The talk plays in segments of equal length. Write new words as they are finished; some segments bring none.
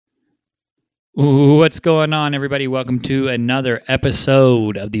What's going on, everybody? Welcome to another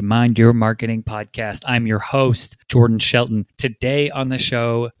episode of the Mind Your Marketing podcast. I'm your host, Jordan Shelton. Today on the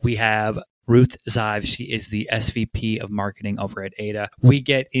show, we have Ruth Zive. She is the SVP of marketing over at Ada. We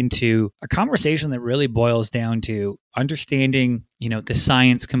get into a conversation that really boils down to understanding, the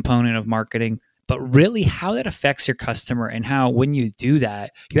science component of marketing, but really how that affects your customer and how when you do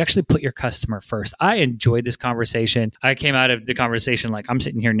that, you actually put your customer first. I enjoyed this conversation. I came out of the conversation like I'm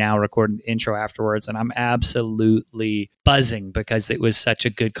sitting here now recording the intro afterwards, and I'm absolutely buzzing because it was such a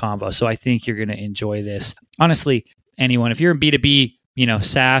good convo. So I think you're going to enjoy this. Honestly, anyone, if you're in B2B,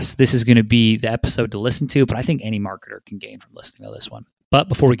 SaaS, this is going to be the episode to listen to, but I think any marketer can gain from listening to this one. But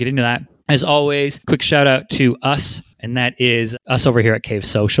before we get into that, as always, quick shout out to us, and that is us over here at Cave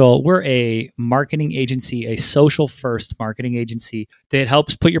Social. We're a marketing agency, a social-first marketing agency that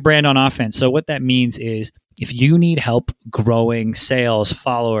helps put your brand on offense. So what that means is if you need help growing sales,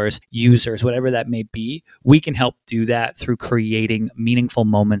 followers, users, whatever that may be, we can help do that through creating meaningful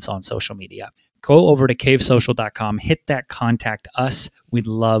moments on social media. Go over to cavesocial.com, hit that contact us. We'd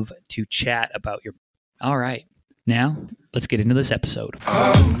love to chat about your... All right, now let's get into this episode.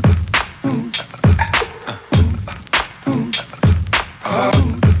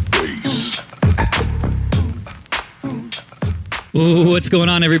 What's going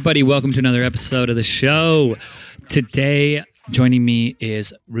on, everybody? Welcome to another episode of the show. Today, joining me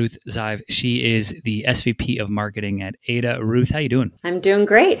is Ruth Zive. She is the SVP of marketing at Ada. Ruth, how you doing? I'm doing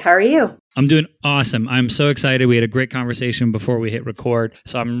great. How are you? I'm doing awesome. I'm so excited. We had a great conversation before we hit record.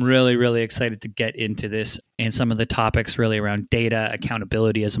 So I'm really, really excited to get into this and some of the topics really around data,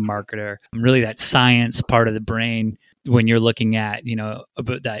 accountability as a marketer, really that science part of the brain when you're looking at,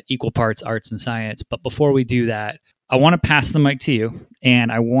 about that equal parts arts and science. But before we do that, I want to pass the mic to you, and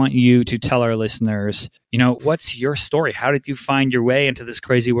I want you to tell our listeners, what's your story? How did you find your way into this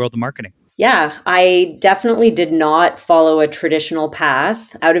crazy world of marketing? Yeah, I definitely did not follow a traditional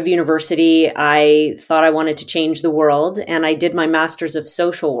path. Out of university, I thought I wanted to change the world, and I did my master's of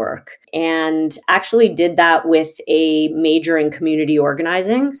social work and actually did that with a major in community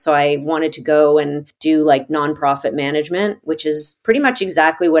organizing. So I wanted to go and do like nonprofit management, which is pretty much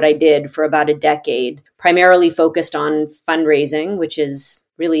exactly what I did for about a decade, primarily focused on fundraising, which is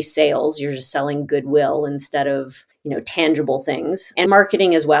really sales. You're just selling goodwill instead of tangible things, and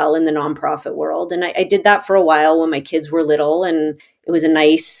marketing as well in the nonprofit world. And I did that for a while when my kids were little, and it was a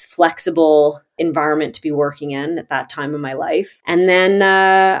nice, flexible environment to be working in at that time of my life. And then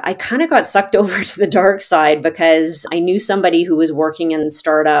I kind of got sucked over to the dark side because I knew somebody who was working in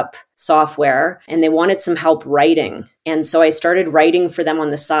startup software and they wanted some help writing. And so I started writing for them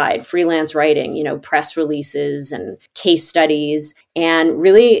on the side, freelance writing, press releases and case studies, and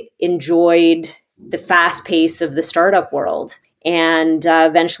really enjoyed the fast pace of the startup world, and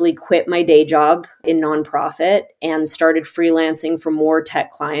eventually quit my day job in nonprofit and started freelancing for more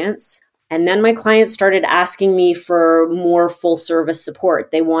tech clients. And then my clients started asking me for more full service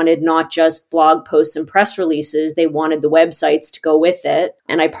support. They wanted not just blog posts and press releases, they wanted the websites to go with it.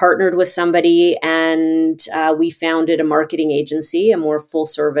 And I partnered with somebody, and we founded a marketing agency, a more full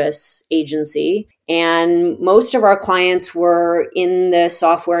service agency. And most of our clients were in the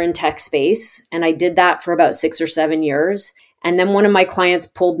software and tech space. And I did that for about 6 or 7 years. And then one of my clients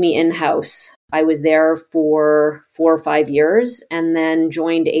pulled me in-house. I was there for 4 or 5 years and then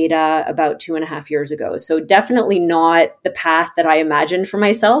joined Ada about 2.5 years ago. So definitely not the path that I imagined for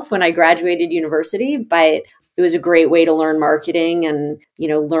myself when I graduated university, but it was a great way to learn marketing and,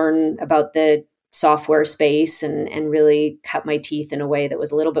 learn about the software space and really cut my teeth in a way that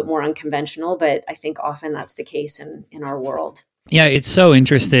was a little bit more unconventional. But I think often that's the case in our world. Yeah, it's so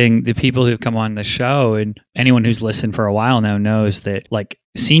interesting. The people who've come on the show and anyone who's listened for a while now knows that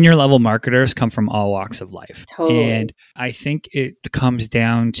senior level marketers come from all walks of life. Totally. And I think it comes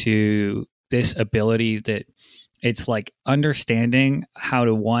down to this ability that it's like understanding how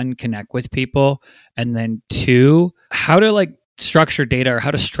to, one, connect with people, and then two, how to structure data or how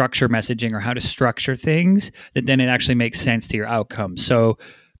to structure messaging or how to structure things that then it actually makes sense to your outcome. So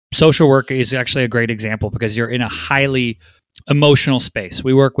social work is actually a great example because you're in a highly emotional space.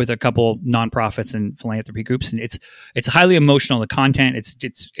 We work with a couple nonprofits and philanthropy groups, and it's highly emotional. The content,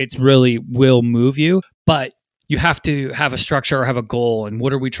 it's really will move you, but you have to have a structure or have a goal, and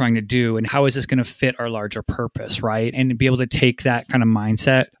what are we trying to do, and how is this going to fit our larger purpose, right? And be able to take that kind of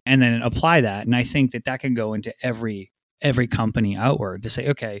mindset and then apply that. And I think that can go into every company outward to say,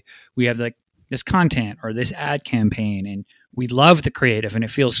 okay, we have this content or this ad campaign, and we love the creative and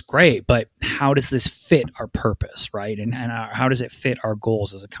it feels great, but how does this fit our purpose, right? And how does it fit our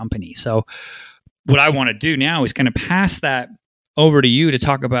goals as a company? So what I want to do now is kind of pass that over to you to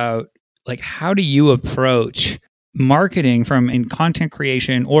talk about like, how do you approach marketing from in content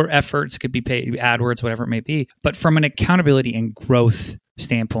creation or efforts, could be paid AdWords, whatever it may be, but from an accountability and growth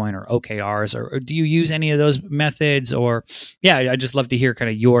standpoint or OKRs, or do you use any of those methods? Or I'd just love to hear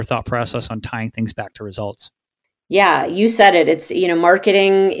kind of your thought process on tying things back to results. Yeah, you said it. It's,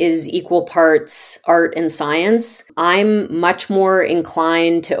 marketing is equal parts art and science. I'm much more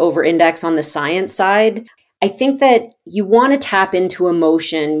inclined to over-index on the science side. I think that you want to tap into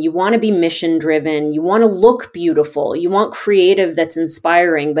emotion. You want to be mission driven. You want to look beautiful. You want creative that's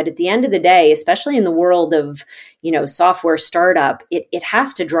inspiring. But at the end of the day, especially in the world of, software startup, it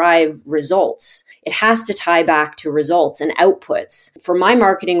has to drive results. It has to tie back to results and outputs. For my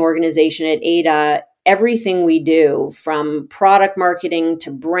marketing organization at Ada, everything we do, from product marketing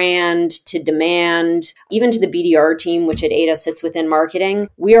to brand to demand, even to the BDR team, which at Ada sits within marketing,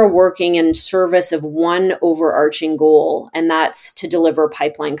 we are working in service of one overarching goal, and that's to deliver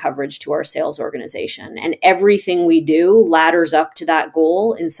pipeline coverage to our sales organization. And everything we do ladders up to that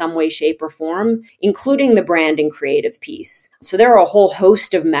goal in some way, shape, or form, including the brand and creative piece. So there are a whole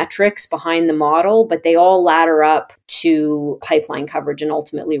host of metrics behind the model, but they all ladder up to pipeline coverage and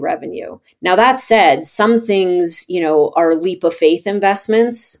ultimately revenue. Now, that said, some things, are leap of faith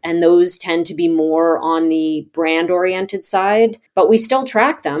investments, and those tend to be more on the brand oriented side, but we still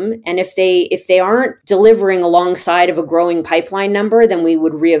track them. And if they aren't delivering alongside of a growing pipeline number, then we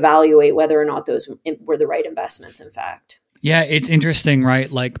would reevaluate whether or not those were the right investments, in fact. Yeah, it's interesting, right?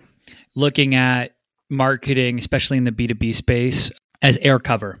 Like looking at marketing, especially in the B2B space, as air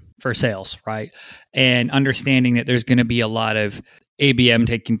cover for sales, right? And understanding that there's going to be a lot of ABM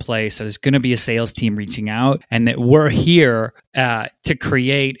taking place. So there's going to be a sales team reaching out, and that we're here to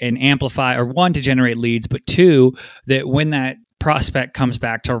create and amplify, or one, to generate leads, but two, that when that prospect comes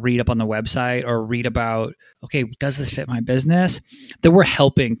back to read up on the website or read about, okay, does this fit my business? That we're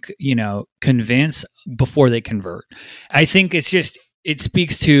helping, convince before they convert. I think it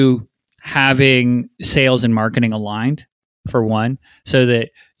speaks to having sales and marketing aligned, for one, so that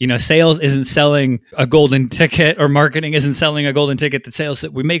sales isn't selling a golden ticket, or marketing isn't selling a golden ticket. That sales,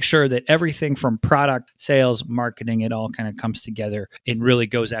 that we make sure that everything from product, sales, marketing, it all kind of comes together and really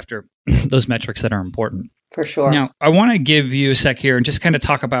goes after those metrics that are important. For sure. Now, I want to give you a sec here and just kind of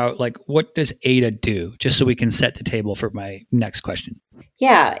talk about, like, what does Ada do, just so we can set the table for my next question.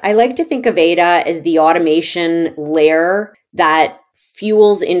 Yeah, I like to think of Ada as the automation layer that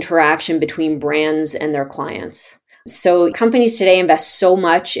fuels interaction between brands and their clients. So companies today invest so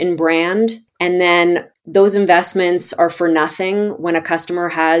much in brand, and then those investments are for nothing when a customer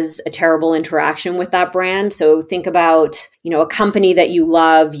has a terrible interaction with that brand. So think about, a company that you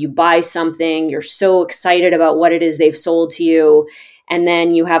love, you buy something, you're so excited about what it is they've sold to you, and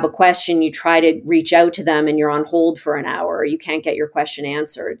then you have a question, you try to reach out to them and you're on hold for an hour, or you can't get your question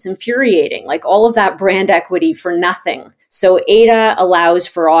answered. It's infuriating, like all of that brand equity for nothing. So Ada allows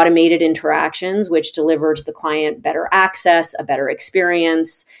for automated interactions, which deliver to the client better access, a better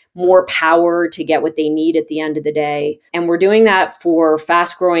experience, more power to get what they need at the end of the day. And we're doing that for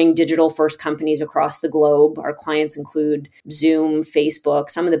fast-growing digital-first companies across the globe. Our clients include Zoom, Facebook,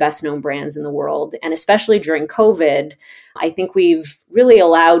 some of the best-known brands in the world. And especially during COVID, I think we've really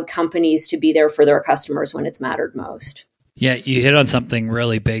allowed companies to be there for their customers when it's mattered most. Yeah, you hit on something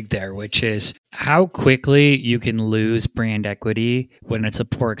really big there, which is how quickly you can lose brand equity when it's a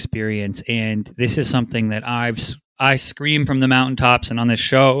poor experience. And this is something that I scream from the mountaintops and on this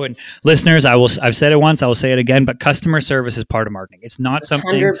show, and listeners, I've said it once, I will say it again, but customer service is part of marketing. It's not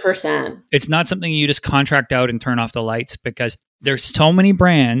something 100%. It's not something you just contract out and turn off the lights, because there's so many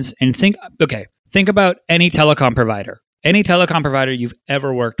brands. And think about any telecom provider. Any telecom provider you've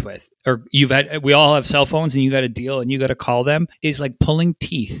ever worked with, or we all have cell phones and you got to deal and you got to call them, is like pulling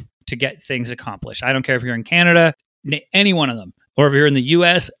teeth to get things accomplished. I don't care if you're in Canada, any one of them, or if you're in the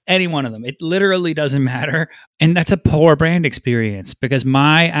US, any one of them. It literally doesn't matter. And that's a poor brand experience, because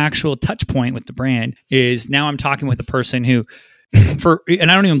my actual touch point with the brand is now I'm talking with a person who,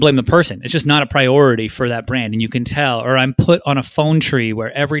 and I don't even blame the person. It's just not a priority for that brand. And you can tell, or I'm put on a phone tree where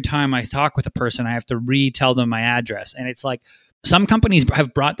every time I talk with a person, I have to retell them my address. And it's like, some companies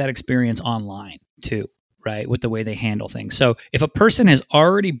have brought that experience online too, right? With the way they handle things. So if a person has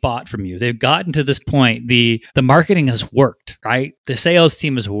already bought from you, they've gotten to this point, the marketing has worked, right? The sales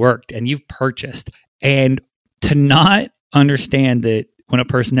team has worked and you've purchased. And to not understand that when a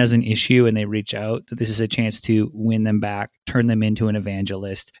person has an issue and they reach out, that this is a chance to win them back, turn them into an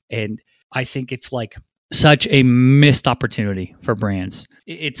evangelist. And I think it's like such a missed opportunity for brands.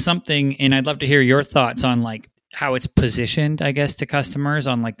 It's something, and I'd love to hear your thoughts on, like, how it's positioned, I guess, to customers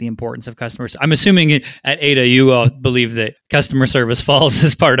on like the importance of customers? I'm assuming at Ada, you all believe that customer service falls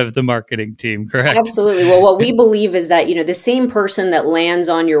as part of the marketing team, correct? Absolutely. Well, what we believe is that, the same person that lands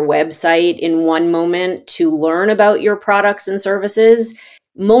on your website in one moment to learn about your products and services,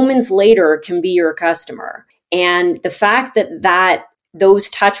 moments later can be your customer. And the fact that those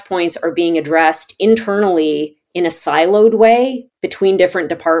touch points are being addressed internally in a siloed way between different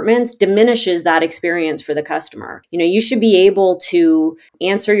departments diminishes that experience for the customer. You should be able to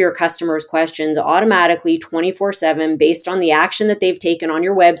answer your customers' questions automatically 24/7 based on the action that they've taken on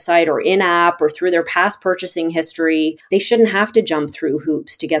your website or in-app or through their past purchasing history. They shouldn't have to jump through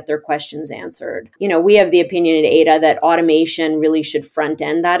hoops to get their questions answered. We have the opinion at Ada that automation really should front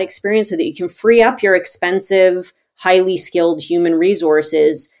end that experience so that you can free up your expensive, highly skilled human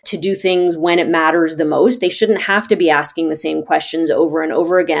resources to do things when it matters the most. They shouldn't have to be asking the same questions over and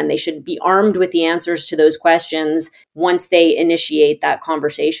over again. They should be armed with the answers to those questions once they initiate that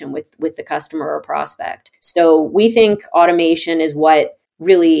conversation with the customer or prospect. So we think automation is what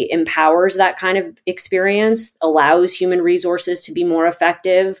really empowers that kind of experience, allows human resources to be more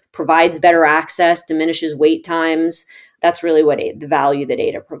effective, provides better access, diminishes wait times. That's really what the value that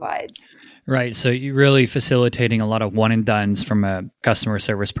Ada provides. Right. So you're really facilitating a lot of one and dones from a customer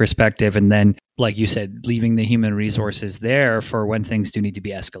service perspective. And then, like you said, leaving the human resources there for when things do need to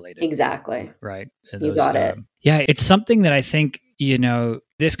be escalated. Exactly. Right. You got it. Yeah. It's something that I think,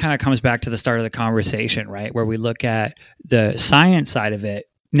 this kind of comes back to the start of the conversation, right? Where we look at the science side of it.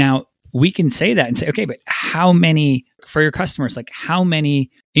 Now, we can say that and say, okay, but how many, for your customers, like how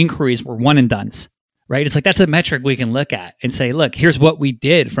many inquiries were one and dones? Right? It's like that's a metric we can look at and say, look, here's what we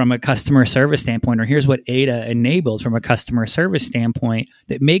did from a customer service standpoint, or here's what Ada enabled from a customer service standpoint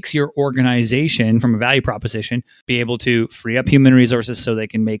that makes your organization, from a value proposition, be able to free up human resources so they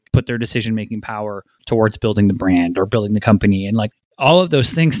can put their decision-making power towards building the brand or building the company. And like all of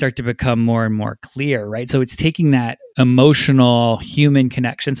those things start to become more and more clear, right? So it's taking that emotional human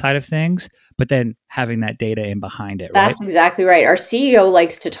connection side of things, but then having that data in behind it, right? That's exactly right. Our CEO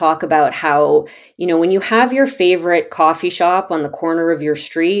likes to talk about how, when you have your favorite coffee shop on the corner of your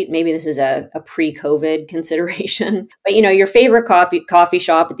street, maybe this is a pre-COVID consideration, but your favorite coffee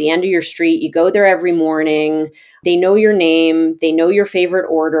shop at the end of your street, you go there every morning, they know your name, they know your favorite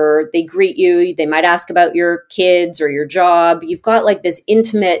order, they greet you, they might ask about your kids or your job. You've got like this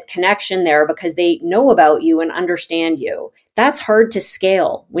intimate connection there because they know about you and understand you. That's hard to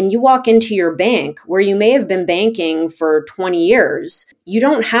scale. When you walk into your bank, where you may have been banking for 20 years, you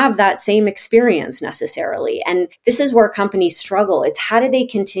don't have that same experience necessarily. And this is where companies struggle. It's how do they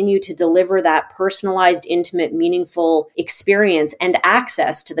continue to deliver that personalized, intimate, meaningful experience and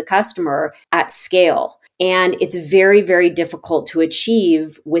access to the customer at scale? And it's very, very difficult to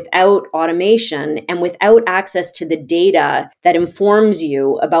achieve without automation and without access to the data that informs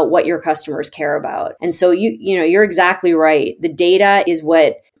you about what your customers care about. And so you're exactly right. The data is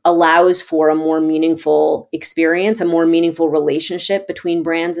what allows for a more meaningful experience, a more meaningful relationship between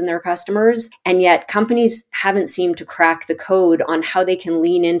brands and their customers. And yet companies haven't seemed to crack the code on how they can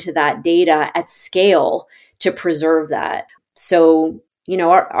lean into that data at scale to preserve that. So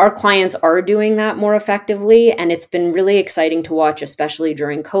our clients are doing that more effectively. And it's been really exciting to watch, especially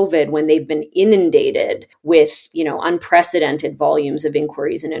during COVID, when they've been inundated with, unprecedented volumes of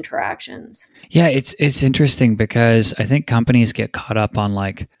inquiries and interactions. Yeah, it's interesting because I think companies get caught up on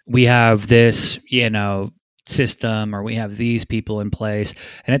like, we have this, system, or we have these people in place.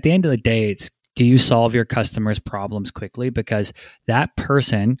 And at the end of the day, it's, do you solve your customers' problems quickly? Because that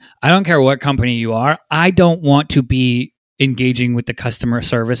person, I don't care what company you are, I don't want to be engaging with the customer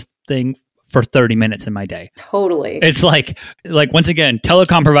service thing for 30 minutes in my day. Totally. It's like once again,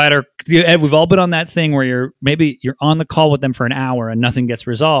 telecom provider, we've all been on that thing where you're on the call with them for an hour and nothing gets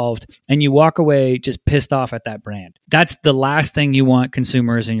resolved and you walk away just pissed off at that brand. That's the last thing you want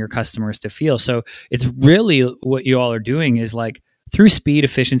consumers and your customers to feel. So it's really what you all are doing is like, through speed,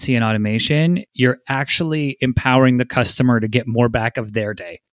 efficiency, and automation, you're actually empowering the customer to get more back of their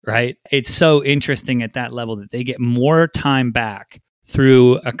day. Right? It's so interesting at that level that they get more time back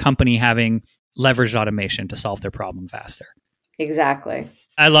through a company having leveraged automation to solve their problem faster. Exactly.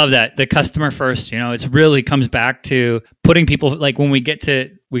 I love that. The customer first, it's really comes back to putting people, like when we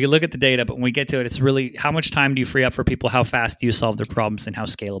look at the data, but when we get to it, it's really how much time do you free up for people? How fast do you solve their problems and how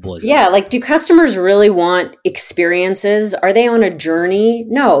scalable is it? Yeah. Like, do customers really want experiences? Are they on a journey?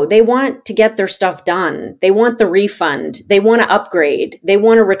 No, they want to get their stuff done. They want the refund. They want to upgrade. They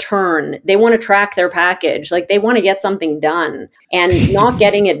want to return. They want to track their package. Like they want to get something done, and not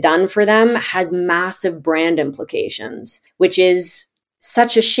getting it done for them has massive brand implications, which is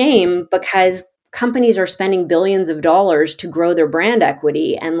such a shame because companies are spending billions of dollars to grow their brand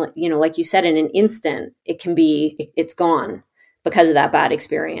equity. And, like you said, in an instant, it's gone because of that bad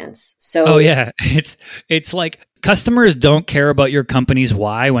experience. So, oh yeah, it's like customers don't care about your company's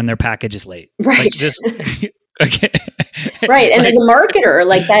why when their package is late. Right. Okay. Right. And as a marketer,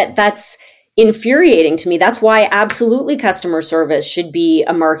 like that's infuriating to me. That's why absolutely customer service should be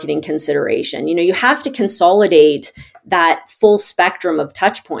a marketing consideration. You have to consolidate that full spectrum of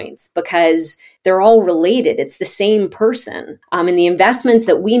touch points because they're all related. It's the same person. And the investments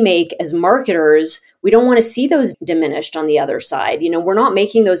that we make as marketers, we don't want to see those diminished on the other side. We're not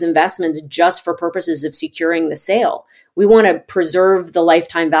making those investments just for purposes of securing the sale. We want to preserve the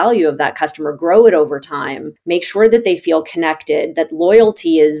lifetime value of that customer, grow it over time, make sure that they feel connected, that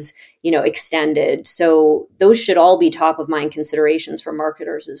loyalty is, extended. So those should all be top of mind considerations for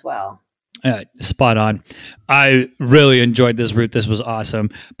marketers as well. Spot on. I really enjoyed this, Ruth. This was awesome.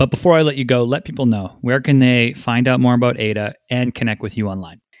 But before I let you go, let people know, where can they find out more about Ada and connect with you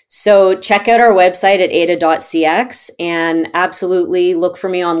online? So check out our website at ada.cx and absolutely look for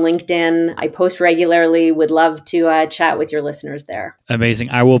me on LinkedIn. I post regularly. Would love to chat with your listeners there.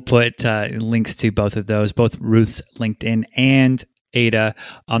 Amazing. I will put links to both of those, both Ruth's LinkedIn and Ada,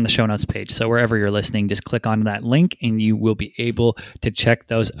 on the show notes page. So wherever you're listening, just click on that link and you will be able to check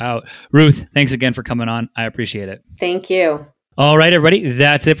those out. Ruth, thanks again for coming on. I appreciate it. Thank you. All right, everybody.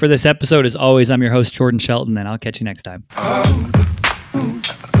 That's it for this episode. As always, I'm your host, Jordan Shelton, and I'll catch you next time.